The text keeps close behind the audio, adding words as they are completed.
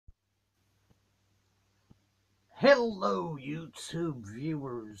Hello, YouTube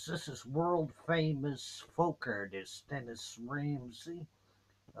viewers. This is world famous folk artist Dennis Ramsay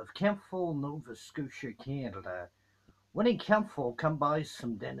of Kemptville, Nova Scotia, Canada. When in Kemptville, come by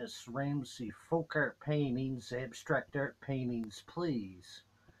some Dennis Ramsay folk art paintings, abstract art paintings, please.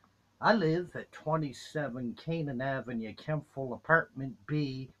 I live at 27 Canaan Avenue, Kemptville, Apartment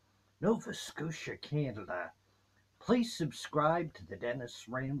B, Nova Scotia, Canada. Please subscribe to the Dennis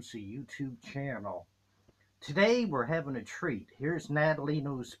Ramsay YouTube channel. Today we're having a treat. Here's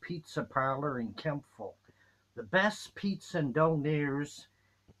Natalino's Pizza Parlor in Kemptville, the best pizza and donaires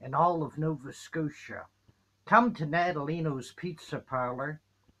in all of Nova Scotia. Come to Natalino's Pizza Parlor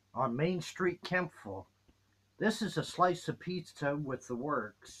on Main Street, Kemptville. This is a slice of pizza with the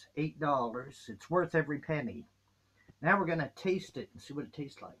works, $8. It's worth every penny. Now we're going to taste it and see what it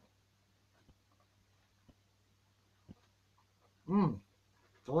tastes like.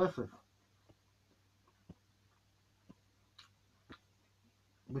 Delicious.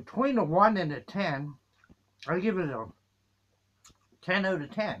 Between a 1 and a 10, I give it a 10 out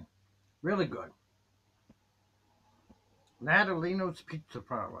of 10. Really good. Natalino's Pizza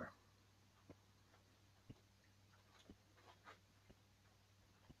Parlor.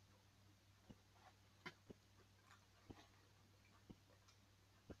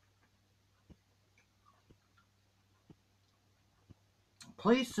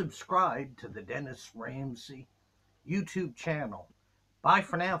 Please subscribe to the Dennis Ramsay YouTube channel. Bye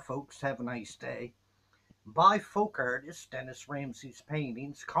for now, folks. Have a nice day. Buy folk artist Dennis Ramsay's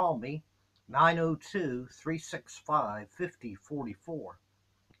paintings. Call me 902-365-5044.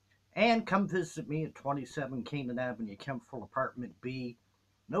 And come visit me at 27 Canaan Avenue, Kemptville, Apartment B,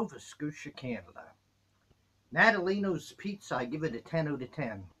 Nova Scotia, Canada. Natalino's Pizza, I give it a 10 out of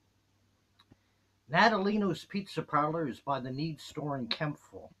 10. Natalino's Pizza Parlor is by the Need Store in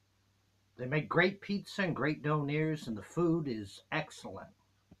Kemptville. They make great pizza and great donaires, and the food is excellent.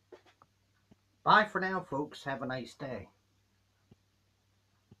 Bye for now, folks. Have a nice day.